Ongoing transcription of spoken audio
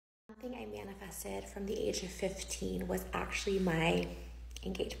One thing I manifested from the age of 15 was actually my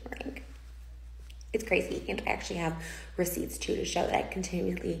engagement ring. It's crazy, and I actually have receipts too to show that I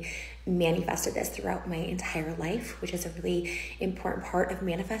continually manifested this throughout my entire life, which is a really important part of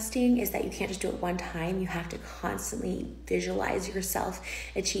manifesting, is that you can't just do it one time. You have to constantly visualize yourself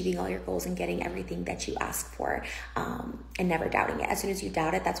achieving all your goals and getting everything that you ask for, and never doubting it. As soon as you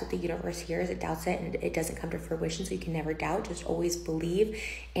doubt it, that's what the universe hears. It doubts it and it doesn't come to fruition, so you can never doubt. Just always believe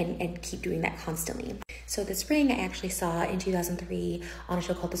and keep doing that constantly. So this ring I actually saw in 2003 on a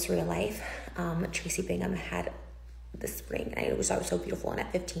show called This Real Life. Tracy Bingham had this ring, and it was so beautiful, and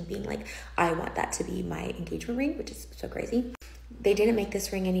at 15 being like, I want that to be my engagement ring, which is so crazy. They didn't make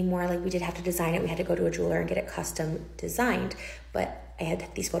this ring anymore. Like, we did have to design it. We had to go to a jeweler and get it custom designed, but I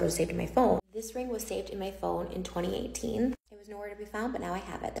had these photos saved in my phone. This ring was saved in my phone in 2018. It was nowhere to be found, but now I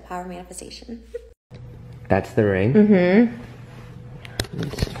have it. The power of manifestation. That's the ring? Mm-hmm.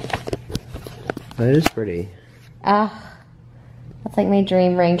 That is pretty. That's like my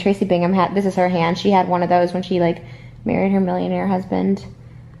dream ring. Tracy Bingham had, this is her hand. She had one of those when she like married her millionaire husband.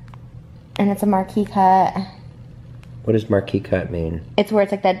 And it's a marquee cut. What does marquee cut mean? It's where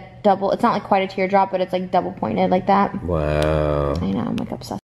it's like that double, it's not like quite a teardrop, but it's like double pointed like that. Wow. I know, I'm like obsessed.